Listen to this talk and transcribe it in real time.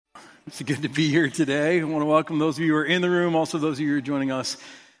It's good to be here today. I want to welcome those of you who are in the room, also those of you who are joining us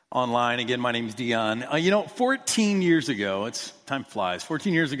online. Again, my name is Dion. 14 years ago, time flies,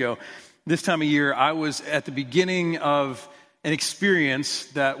 14 years ago, this time of year, I was at the beginning of an experience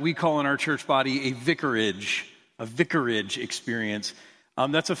that we call in our church body a vicarage experience.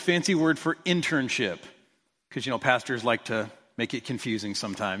 That's a fancy word for internship, because, pastors like to make it confusing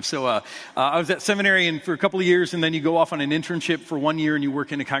sometimes. So I was at seminary and for a couple of years, and then you go off on an internship for 1 year and you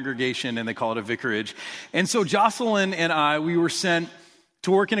work in a congregation, and they call it a vicarage. And so Jocelyn and I, we were sent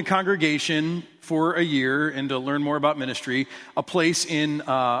to work in a congregation for a year and to learn more about ministry, a place in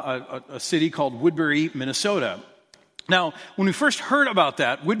a city called Woodbury, Minnesota. Now, when we first heard about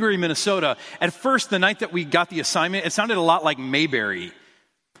that, Woodbury, Minnesota, at first, the night that we got the assignment, it sounded a lot like Mayberry.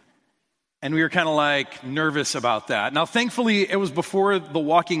 And we were kind of nervous about that. Now, thankfully, it was before The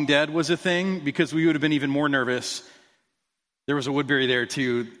Walking Dead was a thing, because we would have been even more nervous. There was a Woodbury there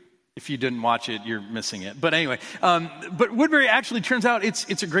too. If you didn't watch it, you're missing it. But anyway, but Woodbury actually turns out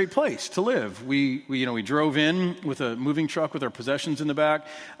it's a great place to live. We drove in with a moving truck with our possessions in the back.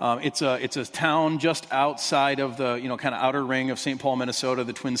 It's a town just outside of the kind of outer ring of St. Paul, Minnesota,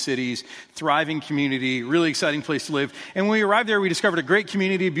 the Twin Cities. Thriving community, really exciting place to live. And when we arrived there, we discovered a great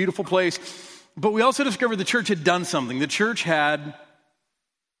community, beautiful place. But we also discovered the church had done something. The church had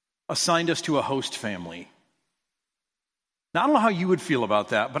assigned us to a host family. Now, I don't know how you would feel about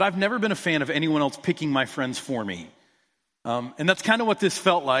that, but I've never been a fan of anyone else picking my friends for me. And that's kind of what this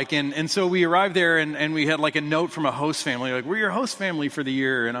felt like. And so we arrived there, and we had a note from a host family, we're your host family for the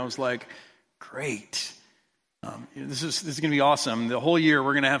year. And I was like, great. This is going to be awesome. The whole year,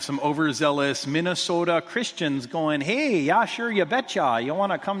 we're going to have some overzealous Minnesota Christians going, hey, yeah, sure, you betcha. You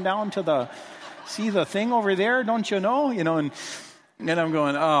want to come down to see the thing over there, don't you know? And I'm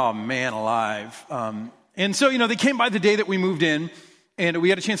going, oh, man alive. And so, they came by the day that we moved in, and we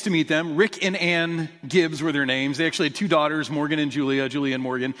had a chance to meet them. Rick and Ann Gibbs were their names. They actually had two daughters, Morgan and Julia and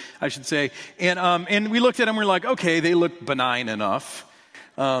Morgan, I should say. And we looked at them, we're like, okay, they look benign enough.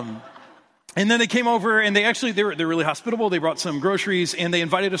 And then they came over, and they're really hospitable. They brought some groceries, and they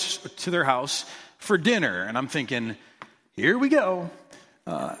invited us to their house for dinner. And I'm thinking, here we go.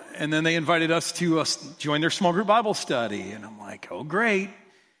 And then they invited us to join their small group Bible study. And I'm like, oh, great.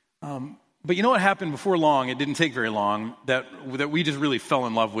 But you know what happened before long? It didn't take very long that we just really fell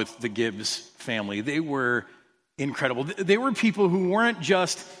in love with the Gibbs family. They were incredible. They were people who weren't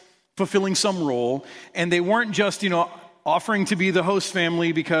just fulfilling some role, and they weren't just, offering to be the host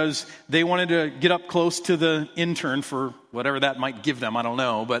family because they wanted to get up close to the intern for whatever that might give them. I don't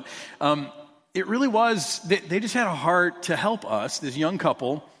know. But it really was, they just had a heart to help us, this young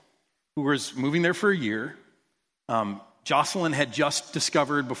couple who was moving there for a year. Jocelyn had just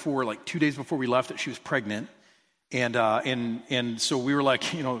discovered 2 days before we left, that she was pregnant. And so we were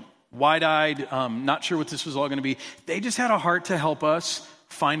wide-eyed, not sure what this was all going to be. They just had a heart to help us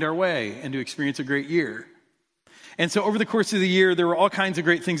find our way and to experience a great year. And so over the course of the year, there were all kinds of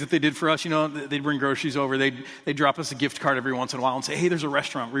great things that they did for us. They'd bring groceries over. They'd drop us a gift card every once in a while and say, hey, there's a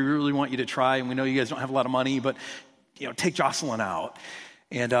restaurant we really want you to try, and we know you guys don't have a lot of money, but take Jocelyn out.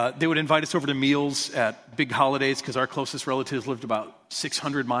 And they would invite us over to meals at big holidays, because our closest relatives lived about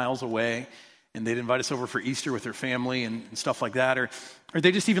 600 miles away. And they'd invite us over for Easter with their family and stuff like that. Or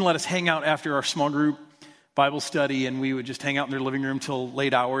they just even let us hang out after our small group Bible study, and we would just hang out in their living room till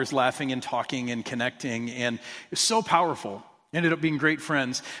late hours, laughing and talking and connecting. And it was so powerful. Ended up being great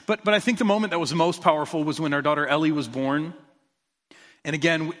friends. But I think the moment that was most powerful was when our daughter Ellie was born. And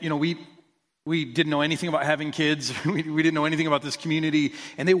again, we didn't know anything about having kids. We didn't know anything about this community.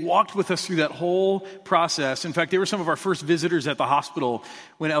 And they walked with us through that whole process. In fact, they were some of our first visitors at the hospital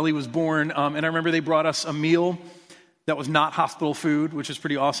when Ellie was born. And I remember they brought us a meal that was not hospital food, which is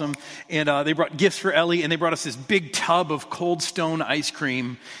pretty awesome. And they brought gifts for Ellie, and they brought us this big tub of Cold Stone ice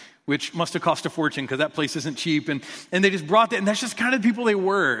cream, which must have cost a fortune because that place isn't cheap. And they just brought that, and that's just kind of the people they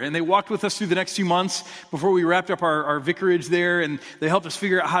were. And they walked with us through the next few months before we wrapped up our vicarage there, and they helped us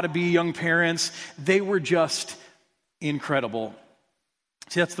figure out how to be young parents. They were just incredible.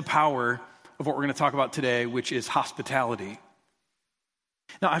 See, that's the power of what we're going to talk about today, which is hospitality.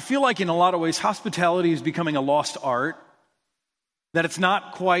 Now, I feel like in a lot of ways, hospitality is becoming a lost art, that it's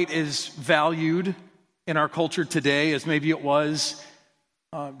not quite as valued in our culture today as maybe it was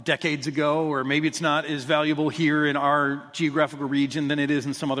decades ago, or maybe it's not as valuable here in our geographical region than it is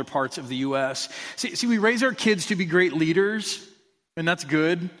in some other parts of the U.S. See, we raise our kids to be great leaders, and that's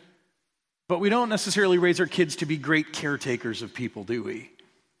good, but we don't necessarily raise our kids to be great caretakers of people, do we?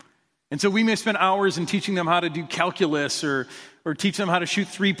 And so we may spend hours in teaching them how to do calculus or teach them how to shoot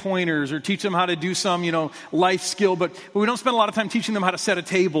three-pointers or teach them how to do some, life skill, but we don't spend a lot of time teaching them how to set a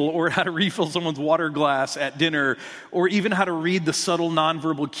table or how to refill someone's water glass at dinner or even how to read the subtle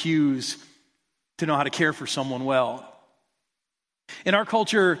nonverbal cues to know how to care for someone well. In our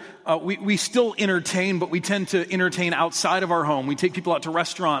culture, we still entertain, but we tend to entertain outside of our home. We take people out to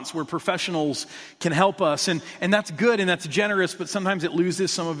restaurants where professionals can help us, and that's good and that's generous, but sometimes it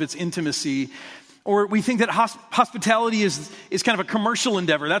loses some of its intimacy. Or we think that hospitality is kind of a commercial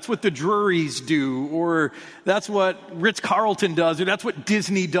endeavor. That's what the Drurys do, or that's what Ritz-Carlton does, or that's what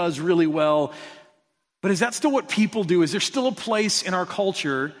Disney does really well. But is that still what people do? Is there still a place in our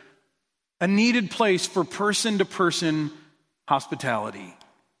culture, a needed place for person-to-person hospitality?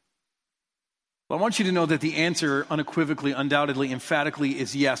 Well, I want you to know that the answer unequivocally, undoubtedly, emphatically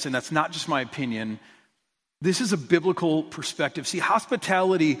is yes, and that's not just my opinion. This is a biblical perspective. See,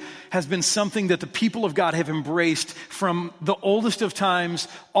 hospitality has been something that the people of God have embraced from the oldest of times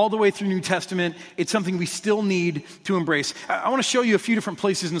all the way through New Testament. It's something we still need to embrace. I want to show you a few different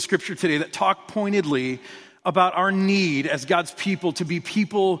places in the scripture today that talk pointedly about our need as God's people to be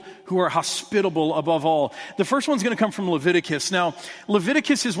people who are hospitable above all. The first one's going to come from Leviticus. Now,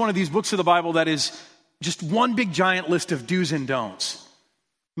 Leviticus is one of these books of the Bible that is just one big giant list of do's and don'ts.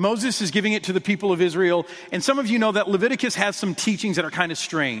 Moses is giving it to the people of Israel, and some of you know that Leviticus has some teachings that are kind of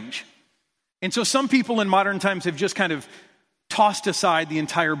strange. And so some people in modern times have just kind of tossed aside the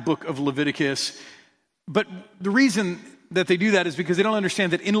entire book of Leviticus. But the reason that they do that is because they don't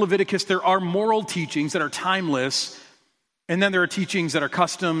understand that in Leviticus there are moral teachings that are timeless, and then there are teachings that are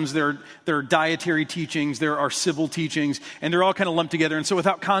customs, there are dietary teachings, there are civil teachings, and they're all kind of lumped together. And so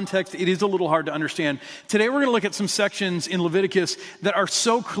without context, it is a little hard to understand. Today we're going to look at some sections in Leviticus that are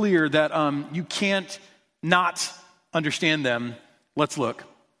so clear that you can't not understand them. Let's look.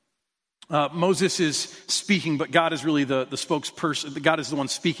 Moses is speaking, but God is really the spokesperson. God is the one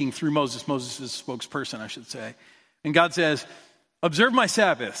speaking through Moses. Moses is the spokesperson, I should say. And God says, "Observe my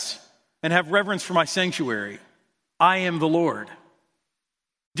Sabbaths and have reverence for my sanctuary. I am the Lord.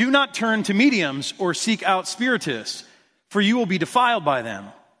 Do not turn to mediums or seek out spiritists, for you will be defiled by them.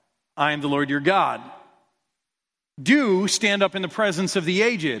 I am the Lord your God. Do stand up in the presence of the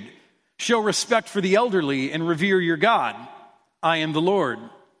aged. Show respect for the elderly and revere your God. I am the Lord.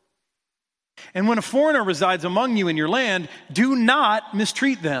 And when a foreigner resides among you in your land, do not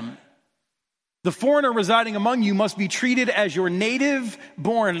mistreat them. The foreigner residing among you must be treated as your native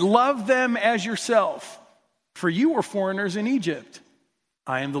born. Love them as yourself. For you were foreigners in Egypt.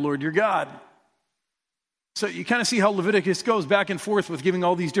 I am the Lord your God." So you kind of see how Leviticus goes back and forth with giving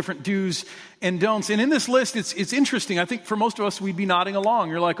all these different do's and don'ts. And in this list, it's interesting. I think for most of us, we'd be nodding along.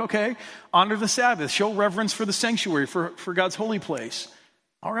 You're like, okay, honor the Sabbath, show reverence for the sanctuary, for God's holy place.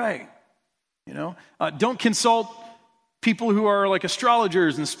 All right. Don't consult people who are like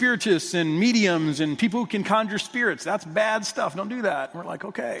astrologers and spiritists and mediums and people who can conjure spirits. That's bad stuff. Don't do that. And we're like,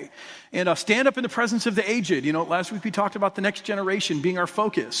 okay. And stand up in the presence of the aged. Last week we talked about the next generation being our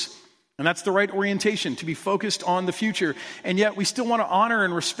focus. And that's the right orientation, to be focused on the future. And yet we still want to honor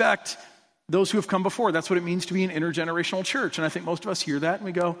and respect those who have come before. That's what it means to be an intergenerational church. And I think most of us hear that and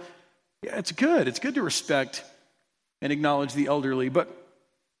we go, yeah, it's good. It's good to respect and acknowledge the elderly. But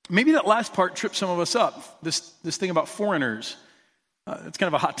maybe that last part trips some of us up, this thing about foreigners. It's kind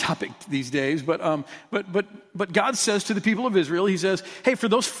of a hot topic these days, but God says to the people of Israel, he says, hey, for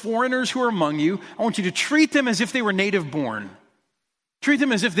those foreigners who are among you, I want you to treat them as if they were native born. Treat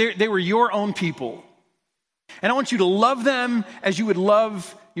them as if they were your own people. And I want you to love them as you would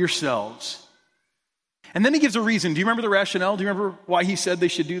love yourselves. And then he gives a reason. Do you remember the rationale? Do you remember why he said they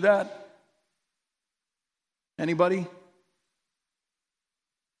should do that? Anybody?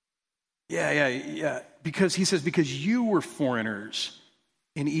 Yeah. Because he says, because you were foreigners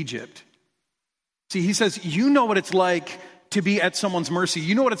in Egypt. See, he says, you know what it's like to be at someone's mercy.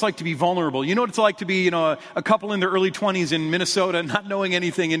 You know what it's like to be vulnerable. You know what it's like to be, a couple in their early 20s in Minnesota, not knowing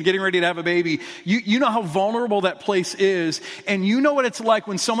anything and getting ready to have a baby. You know how vulnerable that place is. And you know what it's like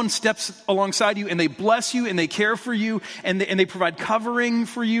when someone steps alongside you and they bless you and they care for you and they provide covering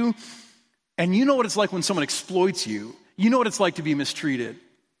for you. And you know what it's like when someone exploits you. You know what it's like to be mistreated.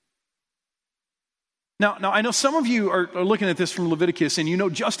 Now, I know some of you are looking at this from Leviticus and you know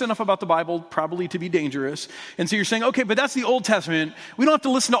just enough about the Bible probably to be dangerous. And so you're saying, okay, but that's the Old Testament. We don't have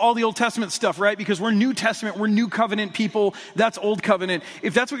to listen to all the Old Testament stuff, right? Because we're New Testament, we're New Covenant people. That's Old Covenant.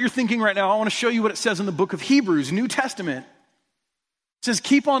 If that's what you're thinking right now, I want to show you what it says in the book of Hebrews, New Testament. It says,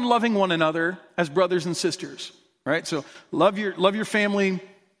 keep on loving one another as brothers and sisters, right? So love your family,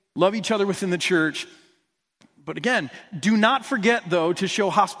 love each other within the church. But again, do not forget, though, to show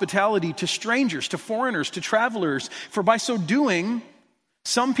hospitality to strangers, to foreigners, to travelers, for by so doing,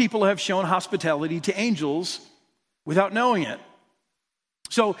 some people have shown hospitality to angels without knowing it.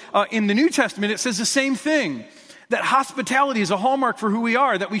 So in the New Testament, it says the same thing, that hospitality is a hallmark for who we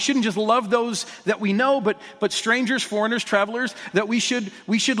are, that we shouldn't just love those that we know, but strangers, foreigners, travelers, that we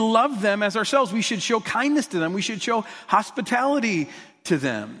should love them as ourselves. We should show kindness to them. We should show hospitality to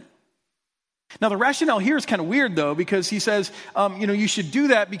them. Now, the rationale here is kind of weird, though, because he says, you should do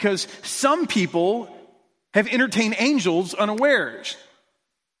that because some people have entertained angels unawares.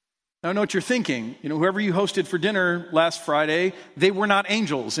 Now, I know what you're thinking. Whoever you hosted for dinner last Friday, they were not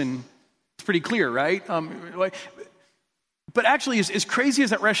angels, and it's pretty clear, right? But actually, as crazy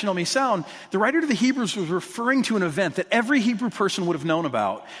as that rationale may sound, the writer to the Hebrews was referring to an event that every Hebrew person would have known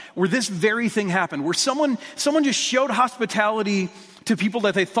about, where this very thing happened, where someone just showed hospitality to people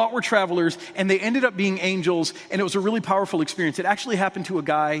that they thought were travelers, and they ended up being angels, and it was a really powerful experience. It actually happened to a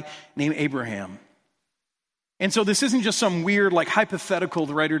guy named Abraham. And so this isn't just some weird, hypothetical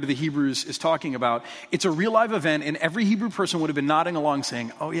the writer to the Hebrews is talking about. It's a real live event, and every Hebrew person would have been nodding along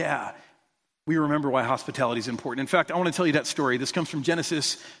saying, oh yeah, we remember why hospitality is important. In fact, I want to tell you that story. This comes from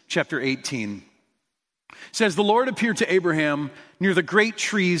Genesis chapter 18. It says, the Lord appeared to Abraham near the great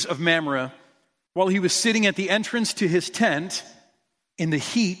trees of Mamre while he was sitting at the entrance to his tent in the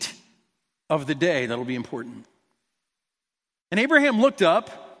heat of the day. That'll be important. And Abraham looked up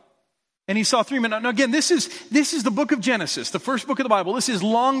and he saw three men. Now again, this is the book of Genesis, the first book of the Bible. This is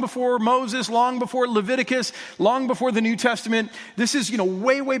long before Moses, long before Leviticus, long before the New Testament. This is,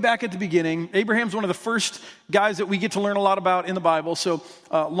 way back at the beginning. Abraham's one of the first guys that we get to learn a lot about in the Bible. So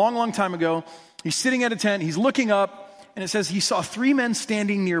long time ago, he's sitting at a tent, he's looking up, and it says he saw three men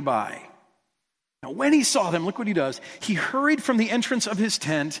standing nearby. Now when he saw them, look what he does. He hurried from the entrance of his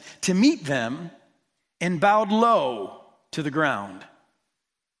tent to meet them and bowed low to the ground.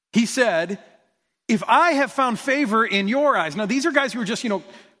 He said, if I have found favor in your eyes. Now, these are guys who are just,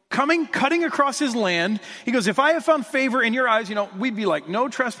 cutting across his land. He goes, if I have found favor in your eyes, we'd be like, no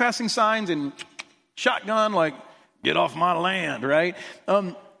trespassing signs and shotgun, get off my land, right?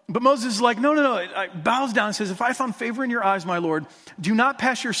 But Moses is like, no. Bows down and says, if I found favor in your eyes, my Lord, do not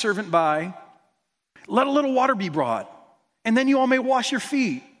pass your servant by. Let a little water be brought, and then you all may wash your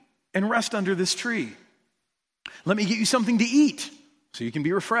feet and rest under this tree. Let me get you something to eat, so you can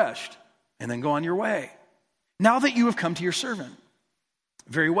be refreshed, and then go on your way. Now that you have come to your servant.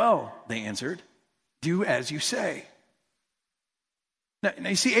 Very well, they answered. Do as you say. Now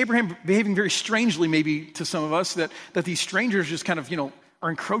you see Abraham behaving very strangely maybe to some of us, that these strangers just kind of, are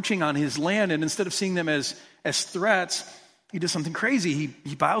encroaching on his land, and instead of seeing them as threats, he does something crazy.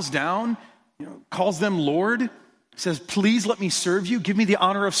 He bows down, calls them Lord, says, please let me serve you. Give me the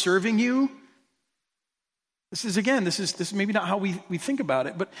honor of serving you. This is maybe not how we think about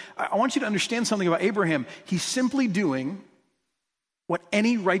it, but I want you to understand something about Abraham. He's simply doing what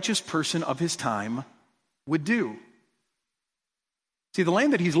any righteous person of his time would do. See, the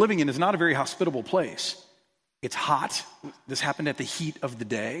land that he's living in is not a very hospitable place. It's hot. This happened at the heat of the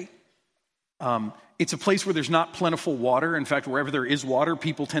day. It's a place where there's not plentiful water. In fact, wherever there is water,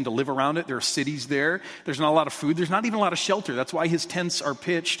 people tend to live around it. There are cities there. There's not a lot of food. There's not even a lot of shelter. That's why his tents are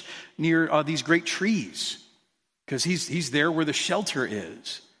pitched near these great trees. Because he's there where the shelter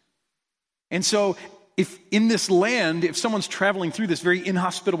is. And so if in this land, if someone's traveling through this very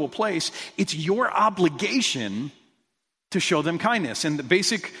inhospitable place, it's your obligation to show them kindness. And the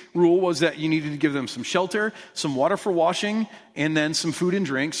basic rule was that you needed to give them some shelter, some water for washing, and then some food and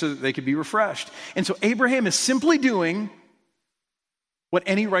drink so that they could be refreshed. And so Abraham is simply doing what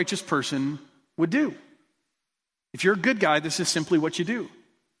any righteous person would do. If you're a good guy, this is simply what you do.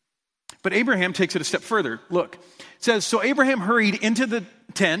 But Abraham takes it a step further. Look, it says, so Abraham hurried into the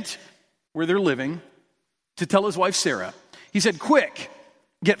tent where they're living to tell his wife Sarah. He said, quick,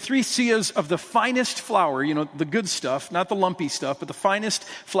 get 3 seahs of the finest flour, the good stuff, not the lumpy stuff, but the finest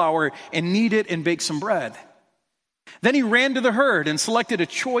flour, and knead it and bake some bread. Then he ran to the herd and selected a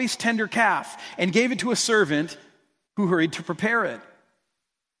choice tender calf and gave it to a servant who hurried to prepare it.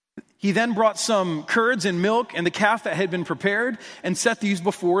 He then brought some curds and milk and the calf that had been prepared and set these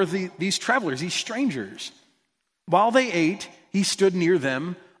before these travelers, these strangers. While they ate, he stood near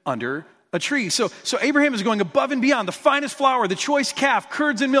them under a tree. So Abraham is going above and beyond. The finest flour, the choice calf,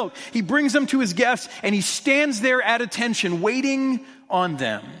 curds and milk. He brings them to his guests and he stands there at attention, waiting on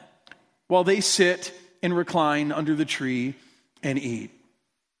them while they sit and recline under the tree and eat.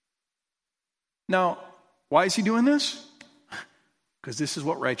 Now, why is he doing this? Because this is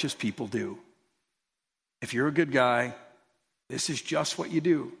what righteous people do. If you're a good guy, this is just what you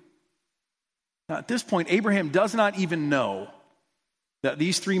do. Now, at this point, Abraham does not even know that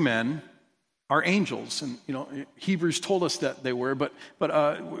these three men are angels. And, Hebrews told us that they were, but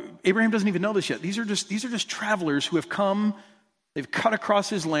Abraham doesn't even know this yet. These are just travelers who have come, they've cut across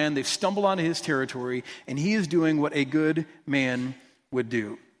his land, they've stumbled onto his territory, and he is doing what a good man would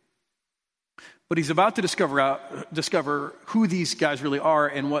do. But he's about to discover who these guys really are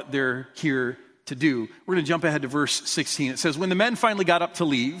and what they're here to do. We're going to jump ahead to verse 16. It says, when the men finally got up to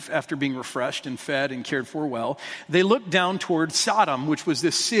leave, after being refreshed and fed and cared for well, they looked down toward Sodom, which was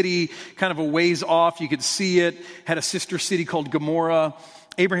this city kind of a ways off. You could see it, had a sister city called Gomorrah.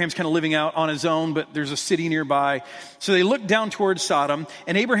 Abraham's kind of living out on his own, but there's a city nearby. So they looked down toward Sodom,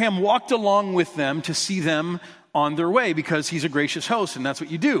 and Abraham walked along with them to see them on their way, because he's a gracious host, and that's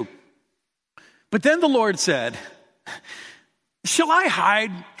what you do. But then the Lord said, shall I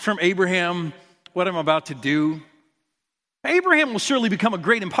hide from Abraham what I'm about to do? Abraham will surely become a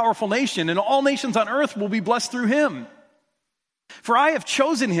great and powerful nation, and all nations on earth will be blessed through him. For I have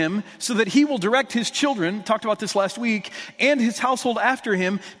chosen him so that he will direct his children, talked about this last week, and his household after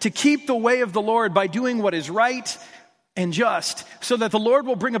him, to keep the way of the Lord by doing what is right and just, so that the Lord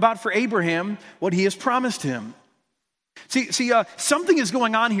will bring about for Abraham what he has promised him. See, something is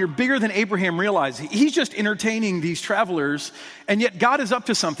going on here bigger than Abraham realized. He's just entertaining these travelers, and yet God is up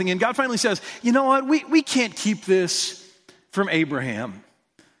to something. And God finally says, you know what? We can't keep this from Abraham,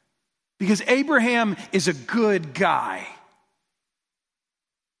 because Abraham is a good guy.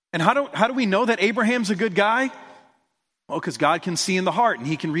 And how do we know that Abraham's a good guy? Well, because God can see in the heart, and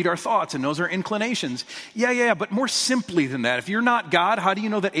he can read our thoughts and knows our inclinations. Yeah, but more simply than that, if you're not God, how do you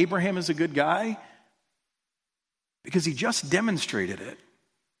know that Abraham is a good guy? Because he just demonstrated it.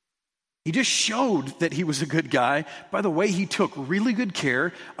 He just showed that he was a good guy by the way he took really good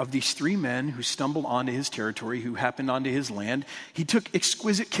care of these three men who stumbled onto his territory, who happened onto his land. He took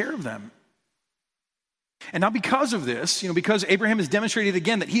exquisite care of them. And now because of this, because Abraham has demonstrated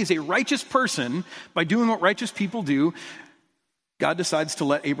again that he is a righteous person by doing what righteous people do, God decides to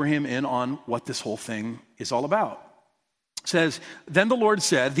let Abraham in on what this whole thing is all about. It says, then the Lord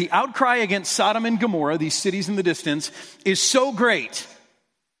said, the outcry against Sodom and Gomorrah, these cities in the distance, is so great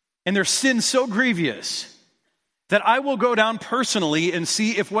and their sin so grievous that I will go down personally and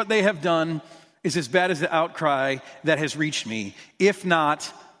see if what they have done is as bad as the outcry that has reached me. If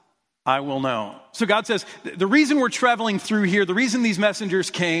not, I will know. So God says, the reason we're traveling through here, the reason these messengers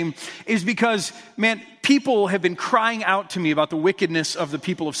came is because, people have been crying out to me about the wickedness of the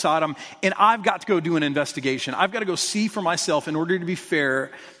people of Sodom, and I've got to go do an investigation. I've got to go see for myself. In order to be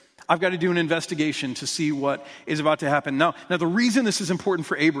fair, I've got to do an investigation to see what is about to happen. Now the reason this is important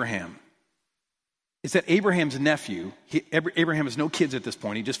for Abraham is that Abraham's nephew, Abraham has no kids at this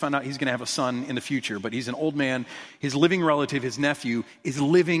point. He just found out he's going to have a son in the future, but he's an old man. His living relative, his nephew, is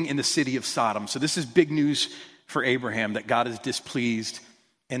living in the city of Sodom. So this is big news for Abraham, that God is displeased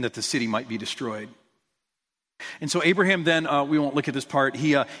and that the city might be destroyed. And so Abraham then, we won't look at this part,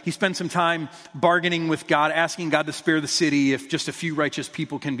 he spent some time bargaining with God, asking God to spare the city if just a few righteous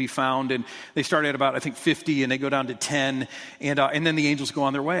people can be found. And they start at about, 50, and they go down to 10, and then the angels go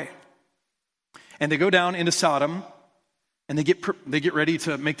on their way. And they go down into Sodom, and they get ready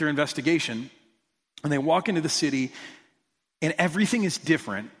to make their investigation. And they walk into the city, and everything is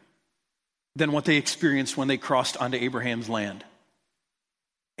different than what they experienced when they crossed onto Abraham's land.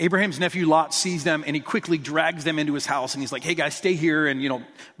 Abraham's nephew Lot sees them, and he quickly drags them into his house, and he's like, hey guys, stay here, and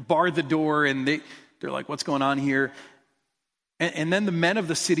bar the door. And they're like, what's going on here? And then the men of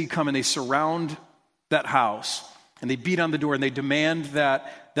the city come, and they surround that house, and they beat on the door, and they demand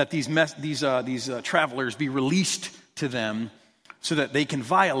that these travelers be released to them so that they can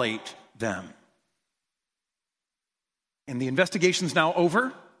violate them. And the investigation's now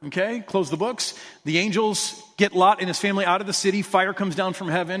over. Okay, close the books. The angels get Lot and his family out of the city. Fire comes down from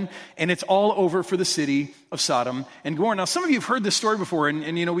heaven, and it's all over for the city of Sodom and Gomorrah. Now, some of you have heard this story before, and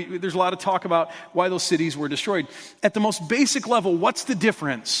there's a lot of talk about why those cities were destroyed. At the most basic level, what's the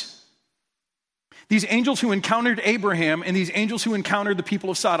difference? These angels who encountered Abraham and these angels who encountered the people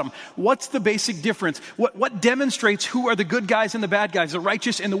of Sodom, what's the basic difference? What demonstrates who are the good guys and the bad guys, the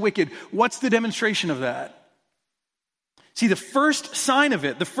righteous and the wicked? What's the demonstration of that? See, the first sign of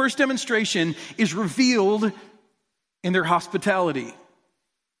it, the first demonstration is revealed in their hospitality.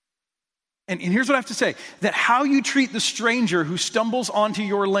 And here's what I have to say, that how you treat the stranger who stumbles onto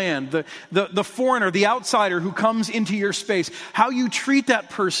your land, the foreigner, the outsider who comes into your space, how you treat that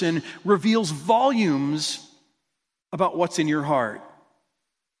person reveals volumes about what's in your heart.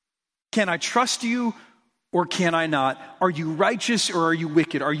 Can I trust you or can I not? Are you righteous or are you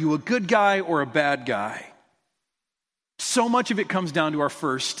wicked? Are you a good guy or a bad guy? So much of it comes down to our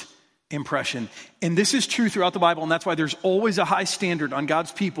first impression. And this is true throughout the Bible, and that's why there's always a high standard on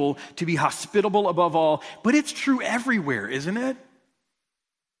God's people to be hospitable above all. But it's true everywhere, isn't it?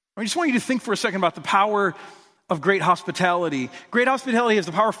 I just want you to think for a second about the power of great hospitality. Great hospitality has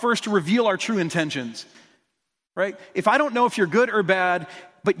the power first to reveal our true intentions, right? If I don't know if you're good or bad,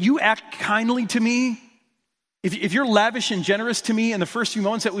 but you act kindly to me, if you're lavish and generous to me in the first few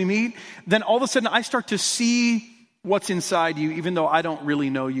moments that we meet, then all of a sudden I start to see what's inside you, even though I don't really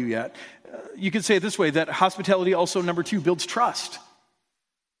know you yet. You could say it this way, that hospitality also, number 2, builds trust.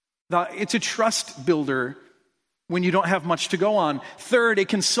 It's a trust builder when you don't have much to go on. Third, it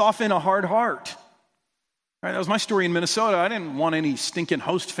can soften a hard heart. Right, that was my story in Minnesota. I didn't want any stinking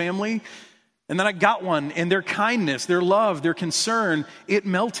host family. And then I got one, and their kindness, their love, their concern, it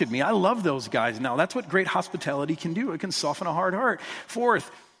melted me. I love those guys now. That's what great hospitality can do. It can soften a hard heart. Fourth,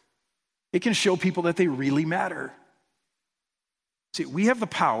 it can show people that they really matter. See, we have the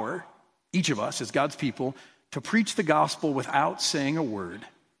power, each of us as God's people, to preach the gospel without saying a word.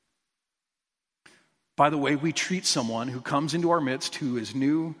 By the way we treat someone who comes into our midst who is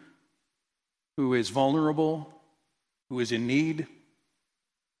new, who is vulnerable, who is in need,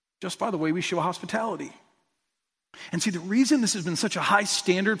 just by the way we show hospitality. And see, the reason this has been such a high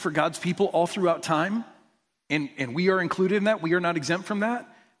standard for God's people all throughout time, and we are included in that, we are not exempt from that,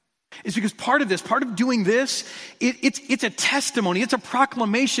 is because part of doing this, it's a testimony, it's a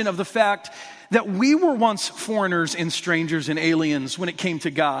proclamation of the fact that we were once foreigners and strangers and aliens when it came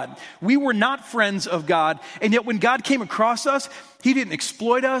to God. We were not friends of God, and yet when God came across us, he didn't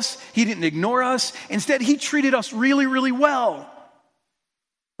exploit us, he didn't ignore us. Instead, he treated us really, really well.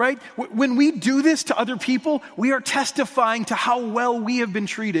 Right? When we do this to other people, we are testifying to how well we have been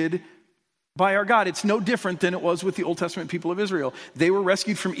treated by our God. It's no different than it was with the Old Testament people of Israel. They were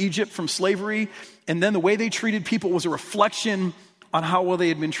rescued from Egypt, from slavery, and then the way they treated people was a reflection on how well they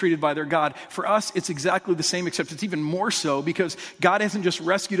had been treated by their God. For us, it's exactly the same, except it's even more so because God hasn't just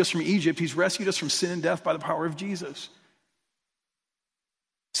rescued us from Egypt, he's rescued us from sin and death by the power of Jesus.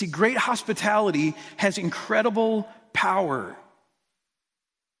 See, great hospitality has incredible power.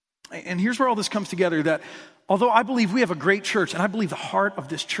 And here's where all this comes together, that although I believe we have a great church, and I believe the heart of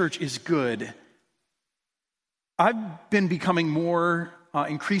this church is good, I've been becoming more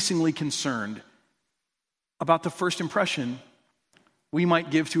increasingly concerned about the first impression we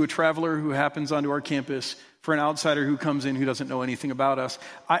might give to a traveler who happens onto our campus, for an outsider who comes in who doesn't know anything about us.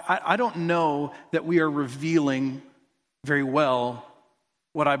 I don't know that we are revealing very well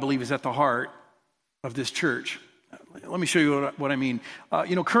what I believe is at the heart of this church. Let me show you what I mean.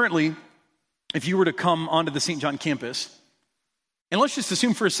 Currently, if you were to come onto the St. John campus, and let's just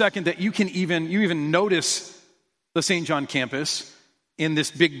assume for a second that you even notice the St. John campus in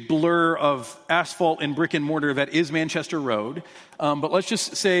this big blur of asphalt and brick and mortar that is Manchester Road. But let's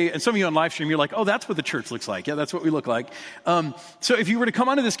just say, and some of you on live stream, you're like, oh, that's what the church looks like. Yeah, that's what we look like. So if you were to come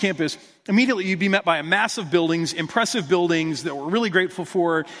onto this campus, immediately you'd be met by a massive buildings, impressive buildings that we're really grateful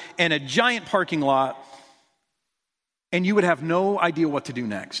for, and a giant parking lot, and you would have no idea what to do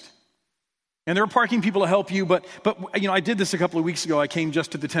next. And there are parking people to help you, but I did this a couple of weeks ago. I came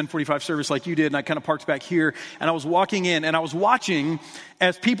just to the 10:45 service like you did, and I kind of parked back here, and I was walking in, and I was watching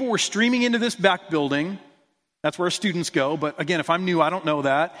as people were streaming into this back building. That's where our students go, but again, if I'm new, I don't know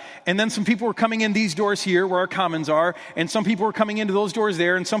that. And then some people were coming in these doors here where our commons are, and some people were coming into those doors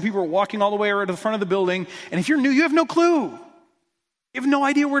there, and some people were walking all the way around to the front of the building. And if you're new, you have no clue. You have no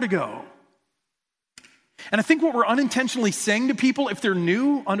idea where to go. And I think what we're unintentionally saying to people if they're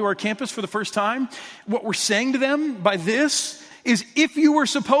new onto our campus for the first time, what we're saying to them by this is if you were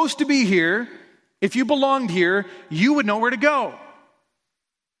supposed to be here, if you belonged here, you would know where to go.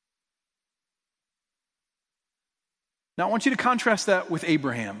 Now I want you to contrast that with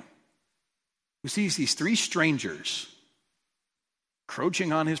Abraham, who sees these three strangers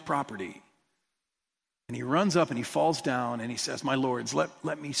encroaching on his property. And he runs up and he falls down and he says, my lords,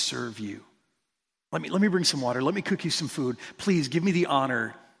 let me serve you. Let me bring some water. Let me cook you some food. Please give me the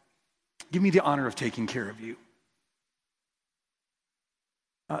honor. Give me the honor of taking care of you.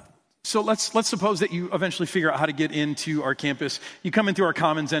 So let's suppose that you eventually figure out how to get into our campus. You come in through our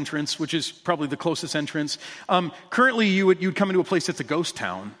commons entrance, which is probably the closest entrance. Currently, you'd come into a place that's a ghost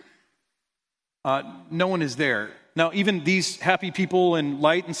town. No one is there. Now, even these happy people and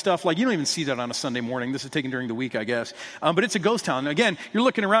light and stuff, like you don't even see that on a Sunday morning. This is taken during the week, I guess. But it's a ghost town. Again, you're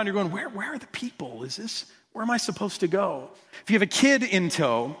looking around, you're going, where are the people? Where am I supposed to go? If you have a kid in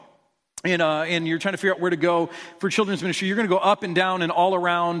tow and you're trying to figure out where to go for children's ministry, you're going to go up and down and all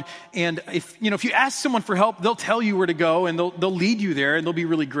around. And if you ask someone for help, they'll tell you where to go and they'll lead you there and they'll be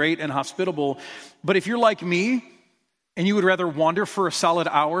really great and hospitable. But if you're like me, and you would rather wander for a solid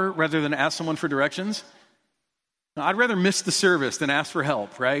hour rather than ask someone for directions? Now, I'd rather miss the service than ask for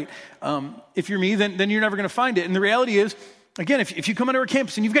help, right? If you're me, then you're never going to find it. And the reality is, again, if you come into our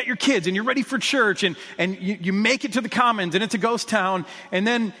campus and you've got your kids and you're ready for church and you make it to the Commons and it's a ghost town, and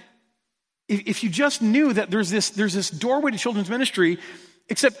then if you just knew that there's this doorway to children's ministry,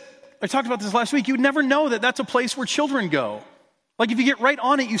 except I talked about this last week, you would never know that that's a place where children go. Like if you get right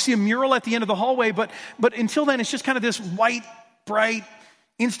on it, you see a mural at the end of the hallway, but until then, it's just kind of this white, bright,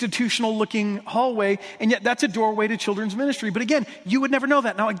 institutional-looking hallway, and yet that's a doorway to children's ministry. But again, you would never know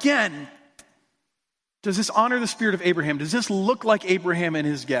that. Now again, does this honor the spirit of Abraham? Does this look like Abraham and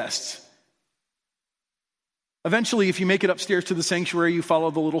his guests? Eventually, if you make it upstairs to the sanctuary, you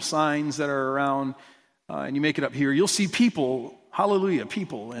follow the little signs that are around, and you make it up here, you'll see people, hallelujah,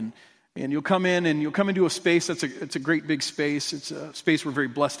 people, and you'll come in and you'll come into a space it's a great big space. It's a space we're very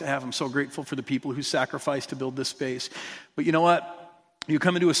blessed to have. I'm so grateful for the people who sacrificed to build this space. But you know what? You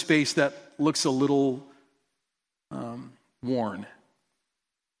come into a space that looks a little worn.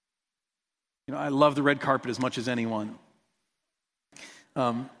 You know, I love the red carpet as much as anyone.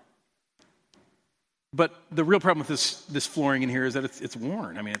 But the real problem with this flooring in here is that it's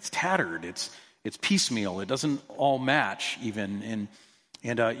worn. I mean, it's tattered. It's piecemeal. It doesn't all match even. And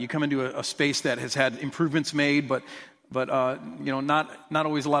you come into a space that has had improvements made, but you know, not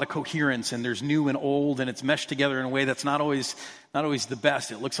always a lot of coherence, and there's new and old, and it's meshed together in a way that's not always the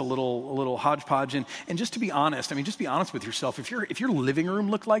best. It looks a little hodgepodge. And just to be honest, just be honest with yourself. If your living room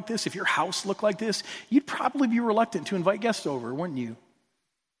looked like this, if your house looked like this, you'd probably be reluctant to invite guests over, wouldn't you?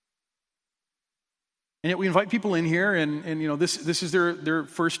 And yet we invite people in here, and you know, this is their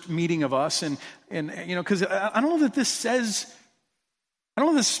first meeting of us, and you know, because I don't know that this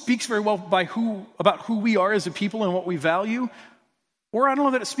speaks very well about who we are as a people and what we value. Or I don't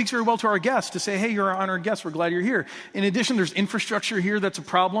know that it speaks very well to our guests to say, hey, you're our honored guest. We're glad you're here. In addition, there's infrastructure here that's a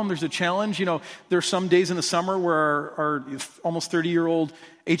problem. There's a challenge. You know, there's some days in the summer where our almost 30-year-old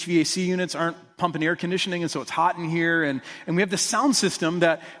HVAC units aren't pumping air conditioning, and so it's hot in here. And we have this sound system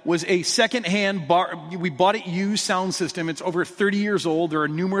that was a secondhand we bought it used sound system. It's over 30 years old. There are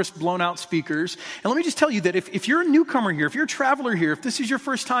numerous blown out speakers. And let me just tell you that if you're a newcomer here, if you're a traveler here, if this is your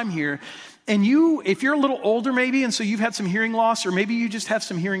first time here, and if you're a little older maybe, and so you've had some hearing loss, or maybe you just have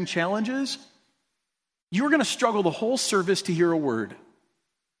some hearing challenges, you're going to struggle the whole service to hear a word.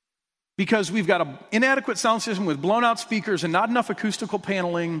 Because we've got an inadequate sound system with blown out speakers and not enough acoustical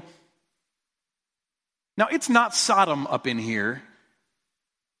paneling. Now, it's not Sodom up in here.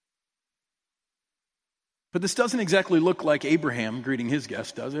 But this doesn't exactly look like Abraham greeting his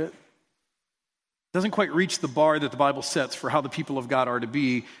guests, does it? It doesn't quite reach the bar that the Bible sets for how the people of God are to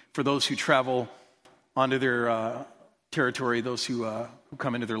be for those who travel onto their territory, those who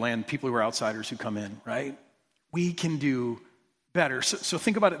come into their land, people who are outsiders who come in, right? We can do better. So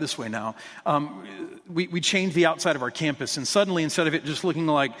think about it this way now. We changed the outside of our campus, and suddenly, instead of it just looking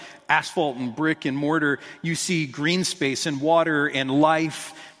like asphalt and brick and mortar, you see green space and water and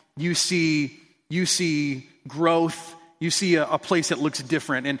life. You see growth. You see a place that looks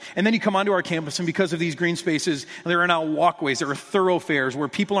different. And then you come onto our campus, and because of these green spaces, there are now walkways. There are thoroughfares where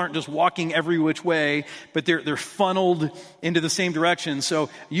people aren't just walking every which way, but they're funneled into the same direction.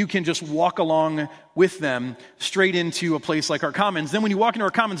 So you can just walk along with them straight into a place like our Commons. Then when you walk into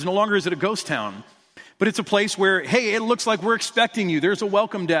our Commons, no longer is it a ghost town, but it's a place where, hey, it looks like we're expecting you. There's a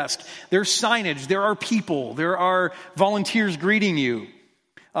welcome desk. There's signage. There are people. There are volunteers greeting you.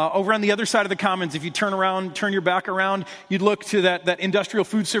 Over on the other side of the Commons, if you turn your back around, you'd look to that industrial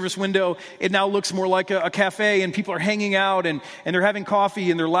food service window. It now looks more like a cafe, and people are hanging out, and they're having coffee,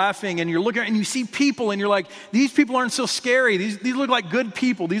 and they're laughing, and you're looking, and you see people, and you're like, these people aren't so scary. These look like good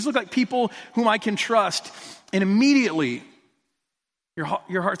people. These look like people whom I can trust. And immediately,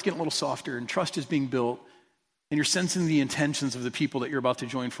 your heart's getting a little softer, and trust is being built, and you're sensing the intentions of the people that you're about to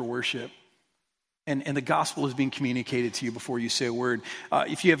join for worship. And the gospel is being communicated to you before you say a word.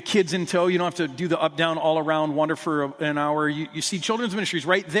 If you have kids in tow, you don't have to do the up, down, all around, wander for an hour. You see children's ministries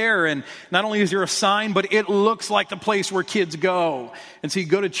right there. And not only is there a sign, but it looks like the place where kids go. And so you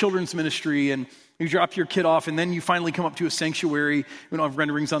go to children's ministry and you drop your kid off, and then you finally come up to a sanctuary. We don't have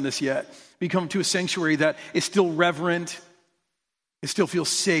renderings on this yet. You come to a sanctuary that is still reverent. It still feels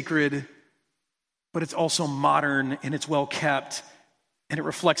sacred, but it's also modern and it's well kept. And it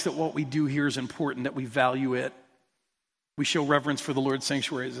reflects that what we do here is important, that we value it. We show reverence for the Lord's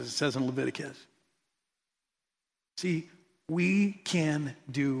sanctuary, as it says in Leviticus. See, we can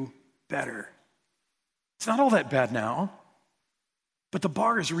do better. It's not all that bad now, but the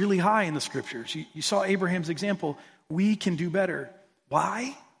bar is really high in the scriptures. You saw Abraham's example. We can do better.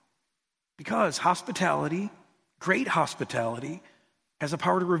 Why? Because hospitality, Great hospitality has the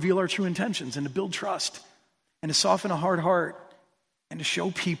power to reveal our true intentions and to build trust and to soften a hard heart and to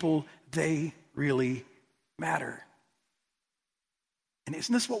show people they really matter. And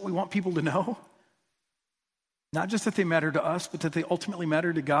isn't this what we want people to know? Not just that they matter to us, but that they ultimately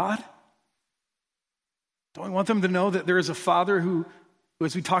matter to God. Don't we want them to know that there is a Father who,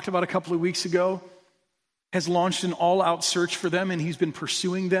 as we talked about a couple of weeks ago, has launched an all-out search for them, and he's been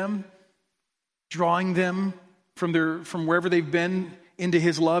pursuing them, drawing them from wherever they've been into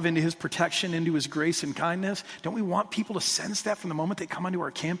his love, into his protection, into his grace and kindness? Don't we want people to sense that from the moment they come onto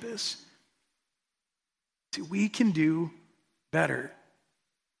our campus? See, we can do better.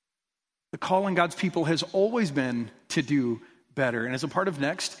 The call on God's people has always been to do better. And as a part of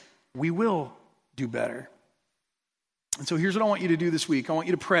Next, we will do better. And so here's what I want you to do this week. I want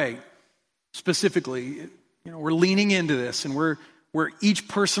you to pray specifically. We're leaning into this, and we're each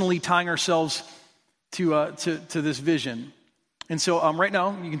personally tying ourselves to this vision. And so right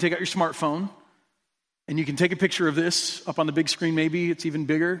now, you can take out your smartphone, and you can take a picture of this up on the big screen. Maybe it's even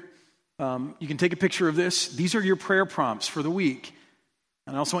bigger. You can take a picture of this. These are your prayer prompts for the week.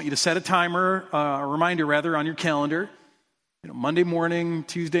 And I also want you to set a timer, a reminder rather, on your calendar. Monday morning,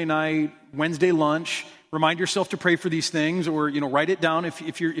 Tuesday night, Wednesday lunch. Remind yourself to pray for these things, or write it down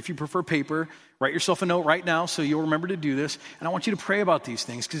if you prefer paper. Write yourself a note right now so you'll remember to do this. And I want you to pray about these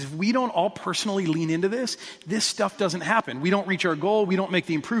things, because if we don't all personally lean into this stuff doesn't happen. We don't reach our goal, we don't make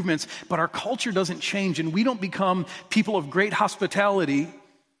the improvements, but our culture doesn't change, and we don't become people of great hospitality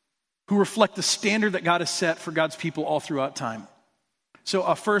who reflect the standard that God has set for God's people all throughout time.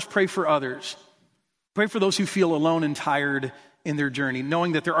 So first, pray for others. Pray for those who feel alone and tired in their journey,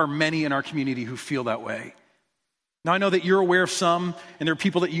 knowing that there are many in our community who feel that way. Now, I know that you're aware of some, and there are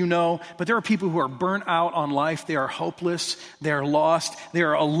people that you know, but there are people who are burnt out on life. They are hopeless. They are lost. They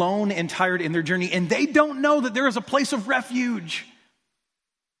are alone and tired in their journey, and they don't know that there is a place of refuge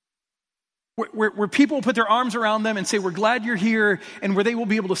where people put their arms around them and say, we're glad you're here, and where they will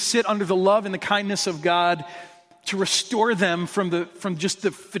be able to sit under the love and the kindness of God to restore them from just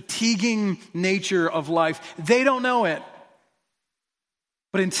the fatiguing nature of life. They don't know it.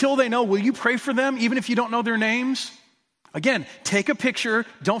 But until they know, will you pray for them, even if you don't know their names? Again, take a picture.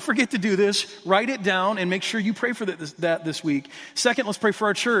 Don't forget to do this. Write it down and make sure you pray for that this week. Second, let's pray for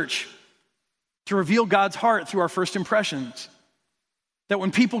our church to reveal God's heart through our first impressions. That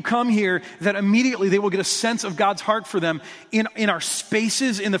when people come here, that immediately they will get a sense of God's heart for them in our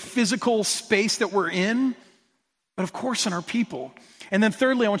spaces, in the physical space that we're in, but of course in our people. And then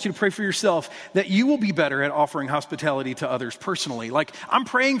thirdly, I want you to pray for yourself that you will be better at offering hospitality to others personally. Like, I'm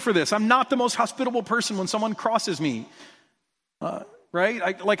praying for this. I'm not the most hospitable person when someone crosses me,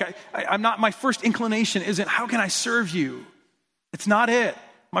 right? I'm not, my first inclination isn't, how can I serve you? It's not it.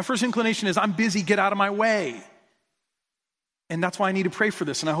 My first inclination is, I'm busy, get out of my way. And that's why I need to pray for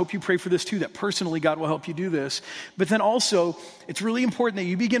this. And I hope you pray for this too, that personally God will help you do this. But then also, it's really important that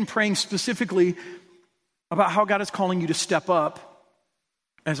you begin praying specifically about how God is calling you to step up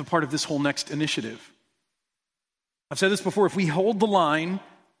as a part of this whole Next initiative. I've said this before, if we hold the line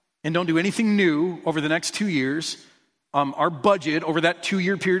and don't do anything new over the next 2 years, our budget over that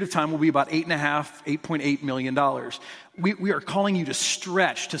 2-year period of time will be about $8.8 million. We are calling you to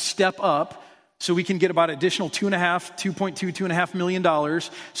stretch, to step up, so we can get about additional $2.2 million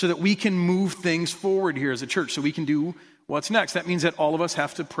so that we can move things forward here as a church, so we can do what's next. That means that all of us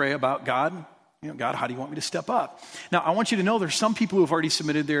have to pray about God, God, how do you want me to step up? Now, I want you to know there's some people who have already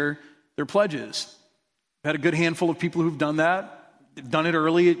submitted their pledges. I've had a good handful of people who've done that. They've done it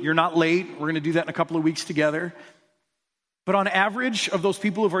early. You're not late. We're going to do that in a couple of weeks together. But on average, of those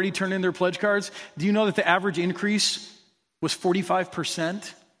people who've already turned in their pledge cards, do you know that the average increase was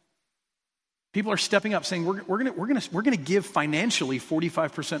 45%? People are stepping up saying, we're going to give financially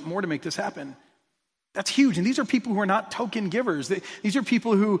 45% more to make this happen. That's huge. And these are people who are not token givers. These are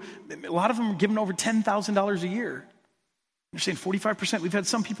people who, a lot of them are giving over $10,000 a year. They're saying 45%. We've had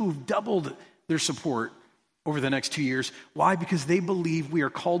some people who've doubled their support over the next 2 years. Why? Because they believe we are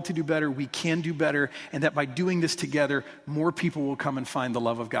called to do better, we can do better, and that by doing this together, more people will come and find the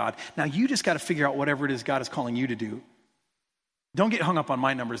love of God. Now, you just got to figure out whatever it is God is calling you to do. Don't get hung up on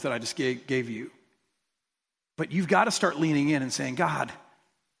my numbers that I just gave you. But you've got to start leaning in and saying, God,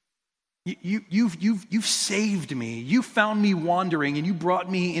 You've saved me. You found me wandering, and you brought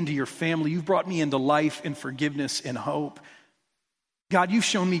me into your family. You've brought me into life and forgiveness and hope. God, you've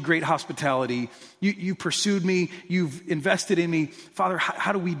shown me great hospitality. You pursued me. You've invested in me. Father,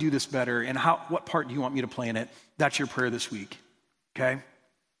 how do we do this better? And what part do you want me to play in it? That's your prayer this week, okay?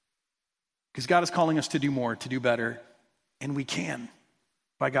 Because God is calling us to do more, to do better, and we can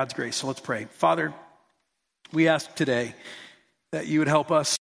by God's grace. So let's pray. Father, We ask today that you would help us